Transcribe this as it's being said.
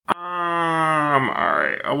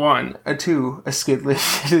A 1, a 2, a skidly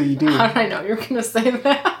diddly do. How did I know you were going to say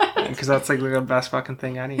that? Because that's like the best fucking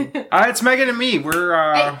thing I need. It's Megan and me.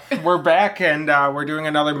 We're back, and we're doing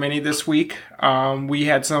another mini this week. We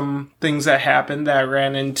had some things that happened that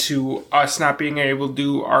ran into us not being able to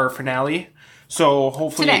do our finale. So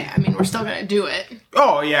hopefully Today. I mean, we're still going to do it.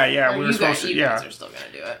 Oh, yeah. Or We were supposed to. You guys are still going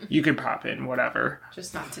to do it. You could pop in, whatever.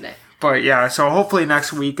 Just not today. But yeah, so hopefully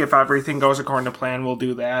next week, if everything goes according to plan, we'll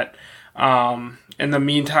do that. In the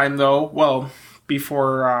meantime, though, well,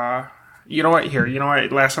 before, you know what,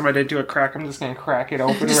 last time I did do a crack, I'm just going to crack it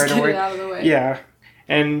open just right get away. It out of the way. Yeah.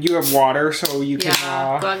 And you have water, so you can,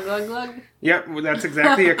 glug, glug, glug. Yep, that's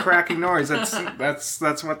exactly a cracking noise.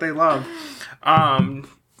 That's what they love.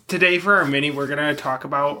 Today for our mini, we're going to talk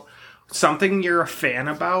about something you're a fan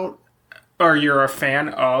about, or you're a fan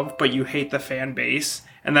of, but you hate the fan base.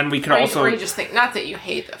 And then we could Or you just think, not that you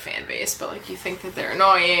hate the fan base, but like you think that they're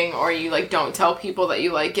annoying, or you like don't tell people that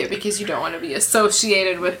you like it because you don't want to be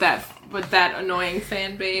associated with that annoying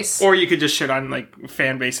fan base. Or you could just shit on like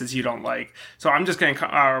fan bases you don't like. So I'm just going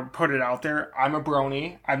to put it out there. I'm a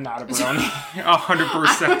brony. I'm not a brony.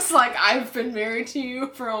 100%. I was like, I've been married to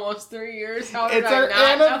you for almost 3 years. How did It's I our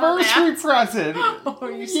not anniversary present. Oh,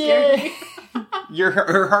 you scared me.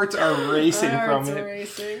 Her hearts are racing from it.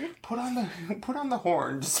 Racing. Put on the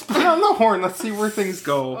horn. Just put on the horn. Let's see where things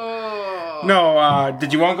go. Oh. No,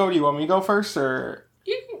 did you want to go? Do you want me to go first, or?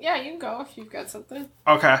 You can go if you've got something.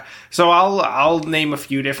 Okay, so I'll name a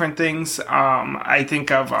few different things. I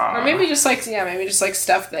think of or maybe just like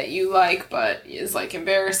stuff that you like, but is like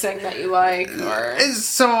embarrassing that you like, or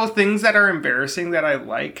so things that are embarrassing that I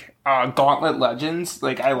like. Gauntlet Legends,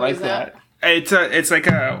 like I like that. It's like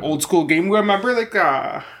a old school game. Remember like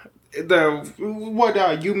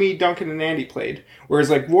you, me, Duncan, and Andy played. Whereas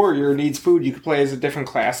like Warrior needs food, you could play as different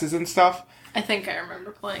classes and stuff. I think I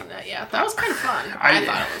remember playing that. Yeah, that was kind of fun. I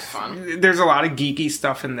thought it was fun. There's a lot of geeky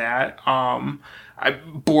stuff in that.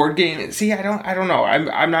 Board game. See, I don't know.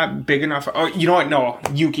 I'm not big enough. Oh, you know what? No,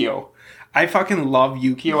 Yu-Gi-Oh. I fucking love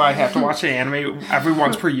Yu-Gi-Oh! I have to watch the anime every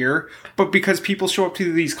once per year. But because people show up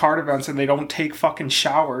to these card events and they don't take fucking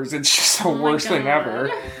showers, it's just the worst thing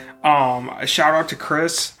ever. Shout out to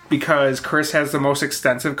Chris, because Chris has the most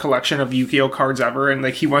extensive collection of Yu-Gi-Oh! Cards ever, and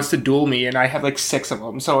like he wants to duel me, and I have like 6 of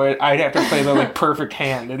them, so I'd have to play the like perfect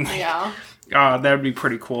hand, and yeah. That would be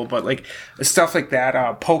pretty cool. But like stuff like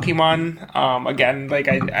that, Pokemon, again, like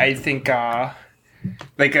I think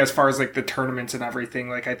like as far as like the tournaments and everything,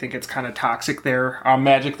 like I think it's kind of toxic there.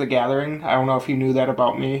 Magic the Gathering, I don't know if you knew that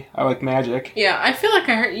about me. I like Magic. Yeah, I feel like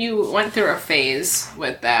I heard you went through a phase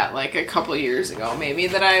with that like a couple years ago, maybe,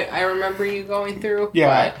 that I remember you going through.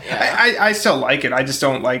 Yeah, but, yeah. I still like it. I just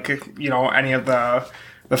don't like, any of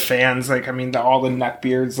the fans, like, I mean, all the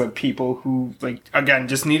neckbeards, like, people who, like, again,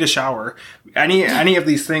 just need a shower. Any of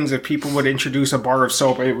these things, if people would introduce a bar of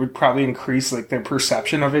soap, it would probably increase, like, their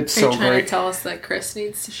perception of it. Are you trying to tell us that Chris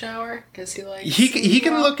needs to shower? Because he likes... He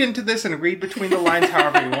can look into this and read between the lines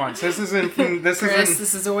however he wants. This is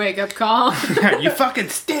a wake-up call. You fucking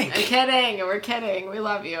stink! I'm kidding. We're kidding. We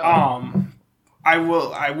love you. I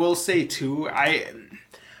will say, too, I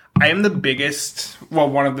am the biggest,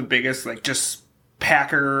 one of the biggest, like, just...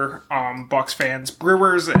 Packer, Bucks fans,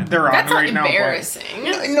 Brewers, they're on right now. That's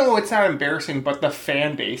embarrassing. No, it's not embarrassing, but the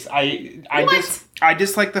fan base. I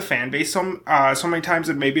dislike the fan base so many times,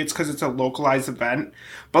 and maybe it's because it's a localized event,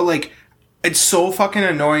 but like it's so fucking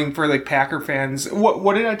annoying for like Packer fans.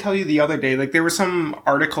 What did I tell you the other day? Like there was some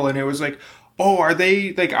article and it was like, oh, are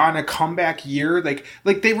they like on a comeback year? Like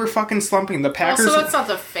they were fucking slumping. The Packers. Also, that's not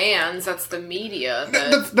the fans. That's the media.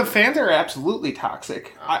 The fans are absolutely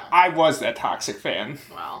toxic. Oh. I was that toxic fan.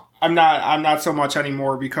 Wow. I'm not so much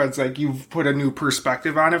anymore because like you've put a new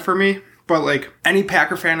perspective on it for me. But like any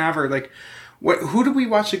Packer fan ever, like who did we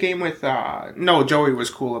watch the game with? No, Joey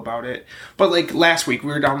was cool about it. But like last week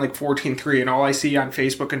we were down like 14-3, and all I see on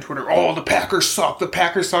Facebook and Twitter, oh, the Packers suck,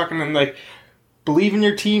 and I'm like, believe in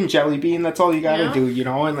your team, Jelly Bean. That's all you gotta do,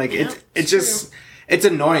 And like it's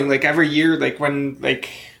annoying. Like every year, like when like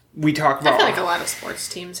we talk about, I feel like a lot of sports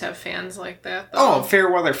teams have fans like that. Though. Oh, fair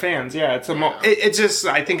weather fans, yeah. It's just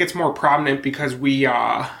I think it's more prominent because we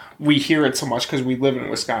hear it so much because we live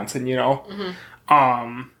in Wisconsin, Mm-hmm.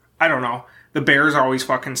 I don't know. The Bears always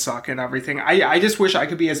fucking suck and everything. I just wish I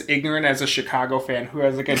could be as ignorant as a Chicago fan who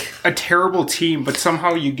has like a terrible team, but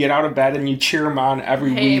somehow you get out of bed and you cheer them on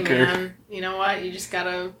every week. Man. You know what? You just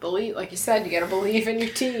gotta believe, like you said, you gotta believe in your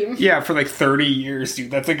team. Yeah, for like 30 years, dude.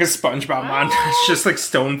 That's like a SpongeBob montage, just like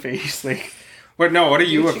stone face. Like, what are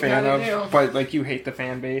you a fan of? Do. But like you hate the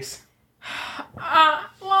fan base.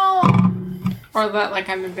 Well, or that like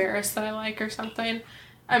I'm embarrassed that I like or something.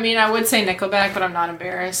 I mean, I would say Nickelback, but I'm not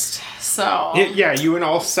embarrassed. So Yeah, you and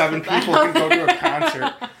all 7 people can go to a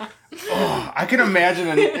concert. Oh, I can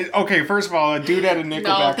imagine. Okay, first of all, a dude at a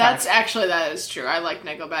Nickelback. No, that is true. I like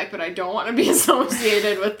Nickelback, but I don't want to be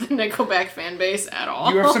associated with the Nickelback fan base at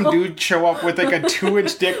all. You have some dude show up with like a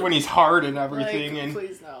 2-inch dick when he's hard and everything, like, and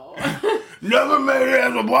please no. never made it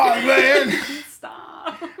as a black man.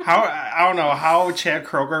 Stop. I don't know how Chad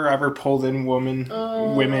Kroeger ever pulled in women.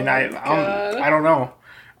 I don't know.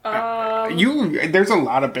 There's a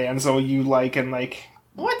lot of bands though you like and like.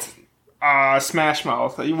 What? Smash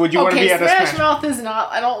Mouth. Would you want to be at a Smash Mouth is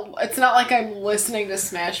not. It's not like I'm listening to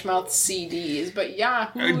Smash Mouth CDs. But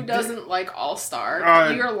yeah, who doesn't like All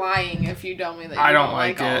Star? You're lying if you tell me that you don't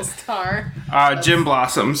like All Star. Gin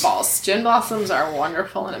Blossoms. False. Gin Blossoms are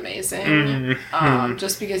wonderful and amazing.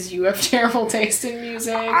 Just because you have terrible taste in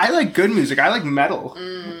music. I like good music. I like metal.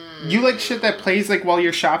 You like shit that plays like while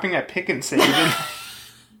you're shopping at Pick and Save.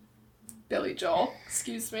 Billy Joel.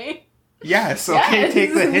 Excuse me. Yes, okay, yes.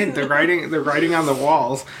 Take the hint. They're writing on the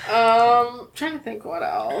walls. Trying to think what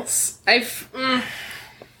else. I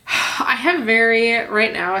have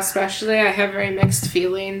right now especially, I have very mixed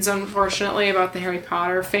feelings, unfortunately, about the Harry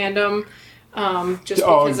Potter fandom. Just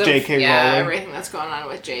because of J.K. Rowling. Everything that's going on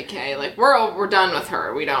with J.K. Like, we're done with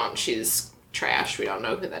her. She's trash. We don't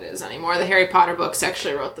know who that is anymore. The Harry Potter books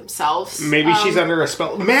actually wrote themselves. Maybe she's under a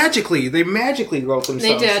spell. They magically wrote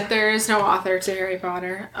themselves. They did. There is no author to Harry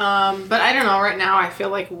Potter. But I don't know. Right now, I feel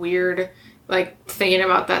like weird, like thinking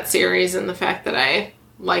about that series and the fact that I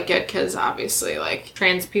like it because obviously, like,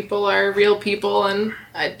 trans people are real people, and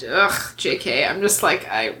JK. I'm just like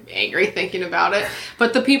I'm angry thinking about it.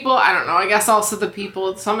 But the people, I don't know. I guess also the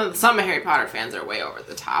people. Some Harry Potter fans are way over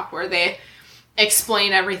the top where they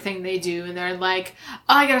explain everything they do, and they're like,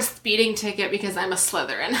 oh, I got a speeding ticket because I'm a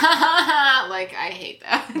Slytherin. Like, I hate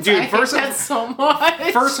that. Dude, I hate that so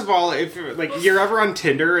much. First of all, if like you're ever on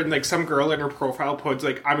Tinder and like some girl in her profile puts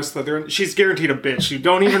like, I'm a Slytherin, she's guaranteed a bitch. You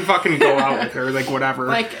don't even fucking go out with her, like whatever.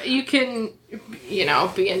 Like, you can,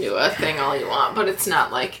 be into a thing all you want, but it's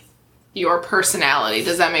not like your personality.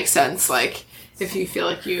 Does that make sense? Like, if you feel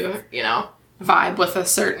like you vibe with a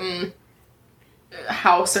certain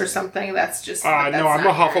house or something, that's just no, I'm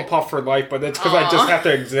a Hufflepuff for life, but it's because I just have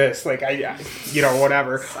to exist. Like,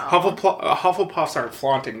 whatever. So. Hufflepuffs aren't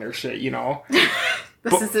flaunting their shit,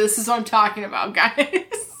 This is what I'm talking about, guys.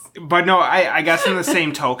 But no, I guess in the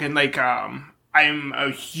same token, like, I'm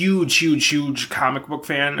a huge comic book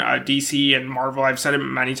fan, DC and Marvel. I've said it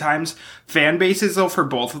many times. Fan bases, though, for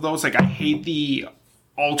both of those, like, I hate the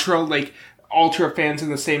ultra fans in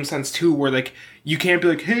the same sense too, where like you can't be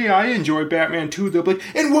like, hey, I enjoy Batman too. They'll be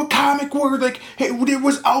like, and what comic were like, hey, it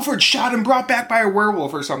was Alfred shot and brought back by a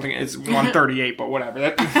werewolf or something. It's 138, but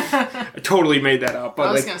whatever. I totally made that up. But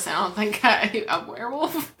I was gonna say, I don't think a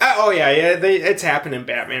werewolf. It's happened in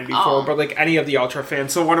Batman before, but like any of the ultra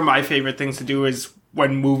fans. So one of my favorite things to do is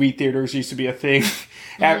when movie theaters used to be a thing.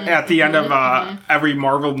 At the end of every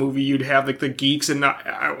Marvel movie, you'd have like the geeks, and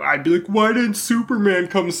I'd be like, "Why didn't Superman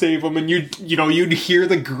come save him?" And you'd hear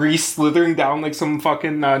the grease slithering down like some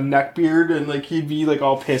fucking neckbeard, and like he'd be like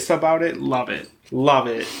all pissed about it. Love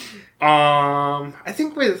it. I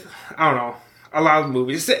think with a lot of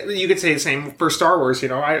movies, you could say the same for Star Wars.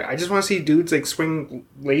 I just want to see dudes like swing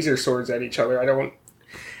laser swords at each other.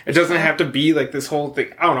 It doesn't have to be like this whole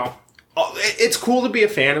thing. I don't know. It's cool to be a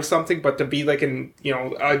fan of something, but to be like when you're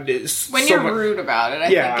rude about it, I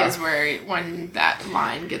think is when that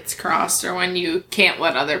line gets crossed, or when you can't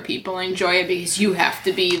let other people enjoy it because you have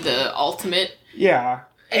to be the ultimate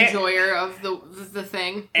enjoyer of the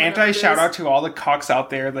thing. Anti shout out to all the cucks out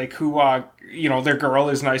there, like who their girl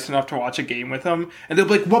is nice enough to watch a game with them, and they'll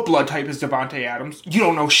be like, "What blood type is Devontae Adams? You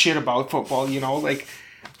don't know shit about football, like."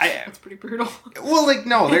 That's pretty brutal. Well, like,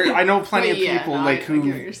 no, I know plenty of people, who, I get what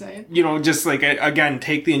you're saying. Just, like, again,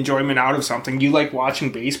 take the enjoyment out of something. You like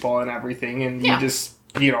watching baseball and everything, and you just,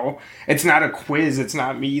 it's not a quiz. It's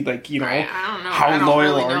not me, like, I don't know. How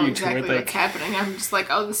loyal really are you exactly to it? Like, what's happening. I'm just like,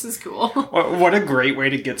 oh, this is cool. What a great way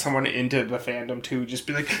to get someone into the fandom, too. Just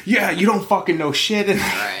be like, yeah, you don't fucking know shit.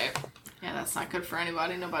 Right. Yeah, that's not good for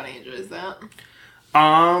anybody. Nobody enjoys that.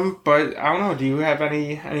 But I don't know. Do you have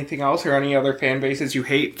anything else or any other fan bases you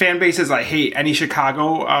hate? Fan bases I hate. Any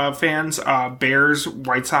Chicago fans? Bears,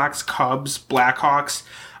 White Sox, Cubs, Blackhawks.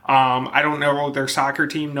 I don't know their soccer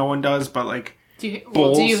team. No one does. But like, do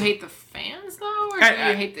you hate the fans though, or do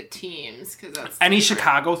you hate the teams? Because that's any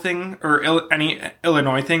Chicago thing or any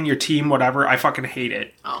Illinois thing, your team, whatever. I fucking hate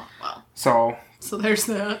it. Oh well. So there's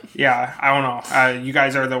that. Yeah, I don't know. You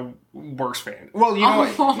guys are the worst fan. Well, you know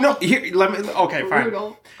what? No, here, let me. Okay, fine.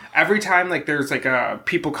 Brutal. Every time like there's like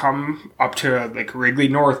people come up to like Wrigley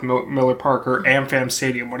North, Miller Park, or AmFam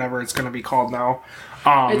Stadium, whatever it's going to be called now.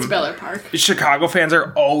 It's Miller Park. Chicago fans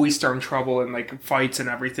are always starting trouble and like fights and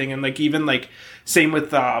everything, and like even like same with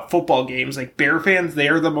football games. Like Bear fans, they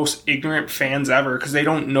are the most ignorant fans ever because they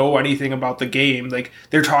don't know anything about the game. Like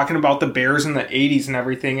they're talking about the Bears in the '80s and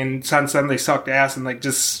everything, and since then they sucked ass and like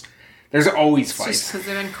just there's always fights. Just because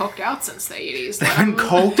they've been coked out since the '80s. They've been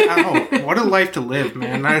coked out. What a life to live,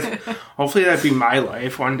 man. Hopefully that'd be my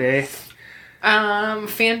life one day.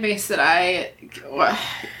 Fan base that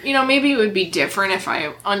maybe it would be different if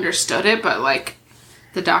I understood it, but like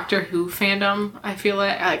the Doctor Who fandom, I feel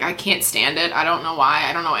like I can't stand it. I don't know why.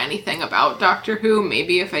 I don't know anything about Doctor Who.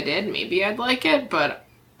 Maybe if I did, maybe I'd like it, but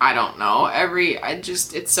I don't know.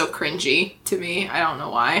 It's so cringy to me. I don't know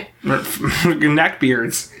why.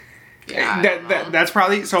 Neckbeards. Yeah, that's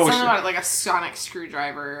probably so. Something about it, like a sonic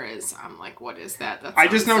screwdriver is. I'm like, what is that? I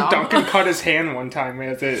just know Duncan cut his hand one time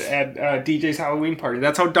at DJ's Halloween party.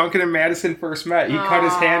 That's how Duncan and Madison first met. He cut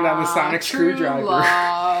his hand on the sonic screwdriver,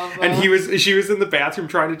 and she was in the bathroom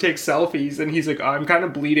trying to take selfies, and he's like, "I'm kind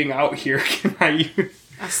of bleeding out here. Can I?"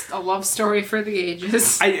 A love story for the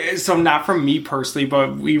ages. So not from me personally,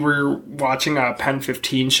 but we were watching Pen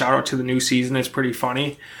 15. Shout out to the new season. It's pretty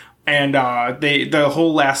funny. And the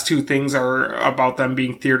whole last two things are about them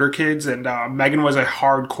being theater kids, and Megan was a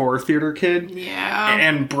hardcore theater kid. Yeah.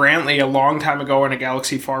 And Brantley, a long time ago in a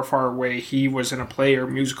galaxy far, far away, he was in a play or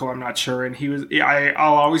musical, I'm not sure, and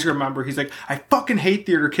I'll always remember, he's like, I fucking hate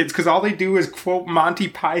theater kids because all they do is quote Monty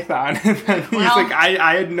Python. And then he's like,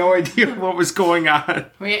 I had no idea what was going on.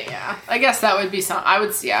 Yeah, I guess that would be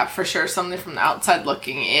for sure, something from the outside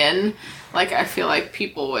looking in. Like, I feel like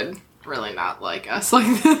people would really not like us. Like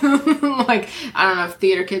I don't know if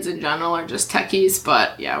theater kids in general are just techies,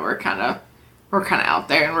 but yeah, we're kind of out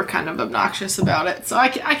there and we're kind of obnoxious about it. So I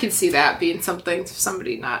can see that being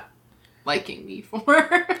somebody not liking me for.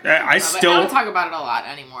 I don't talk about it a lot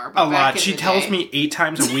anymore. A lot. She tells me 8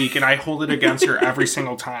 times a week, and I hold it against her every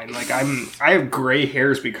single time. Like I have gray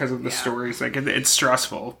hairs because of the stories. Like it's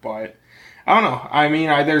stressful, but. I don't know. I mean,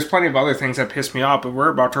 there's plenty of other things that piss me off, but we're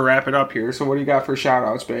about to wrap it up here. So what do you got for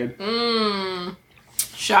shout-outs, babe?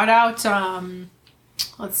 Shout out,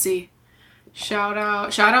 let's see. Shout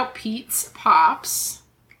out Pete's Pops,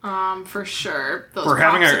 for sure. We're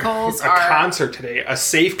having a concert today, a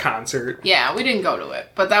safe concert. Yeah, we didn't go to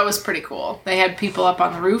it, but that was pretty cool. They had people up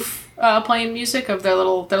on the roof playing music of their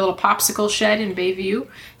little popsicle shed in Bayview,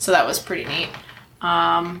 so that was pretty neat.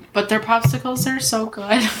 But their popsicles are so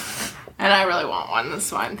good. And I really want one.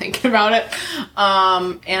 That's why I'm thinking about it.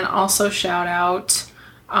 And also shout out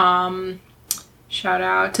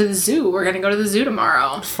to the zoo. We're going to go to the zoo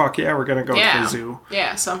tomorrow. Fuck yeah, we're going to go to the zoo.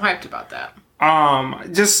 Yeah, so I'm hyped about that.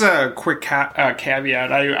 Just a quick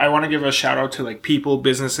caveat. I want to give a shout out to like people,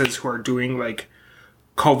 businesses who are doing like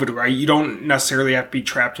COVID right. You don't necessarily have to be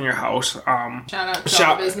trapped in your house. Shout out to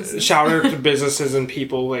all businesses. Shout out to businesses and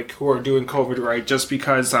people like who are doing COVID right. Just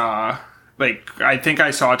because like, I think I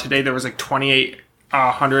saw today there was like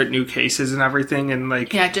 2,800 new cases and everything. And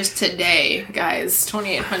like... Yeah, just today, guys.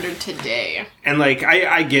 2,800 today. And like,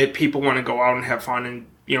 I get people want to go out and have fun and,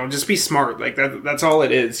 you know, just be smart. Like, that's all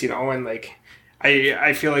it is, you know? And like,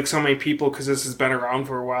 I feel like so many people, because this has been around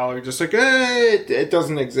for a while, are just like, it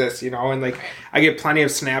doesn't exist, you know? And like, I get plenty of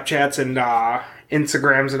Snapchats and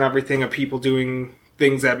Instagrams and everything of people doing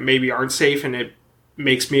things that maybe aren't safe. And it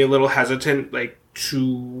makes me a little hesitant, like,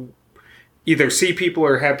 to... either see people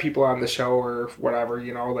or have people on the show or whatever,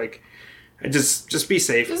 you know, like, just be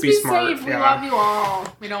safe, just be smart. Safe. We love you all.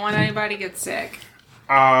 We don't want anybody to get sick.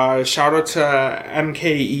 Shout out to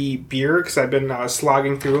MKE Beer, because I've been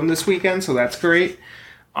slogging through them this weekend, so that's great.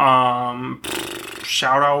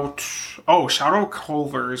 Shout out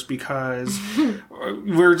Culver's, because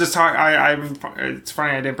we're just talking, it's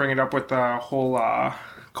funny I didn't bring it up with the whole,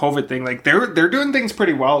 COVID thing. Like they're doing things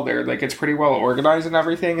pretty well there. Like it's pretty well organized and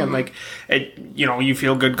everything, and like it, you know, you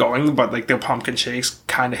feel good going, but like the pumpkin shakes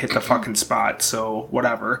kind of hit the fucking spot, so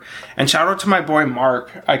whatever. And shout out to my boy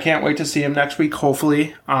Mark. I can't wait to see him next week,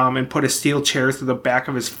 hopefully, and put a steel chair through the back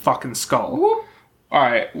of his fucking skull. Whoop. All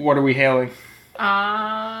right, what are we hailing?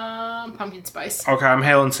 Pumpkin spice. Okay, I'm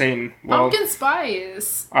hailing Satan. Pumpkin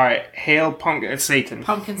spice. All right, hail pumpkin Satan.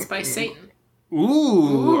 Pumpkin spice Satan.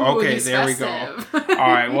 Ooh, okay, there we go. All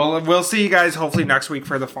right, well, we'll see you guys hopefully next week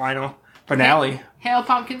for the finale. Hail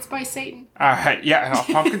Pumpkin Spice Satan. All right, yeah,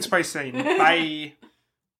 Pumpkin Spice Satan. Bye.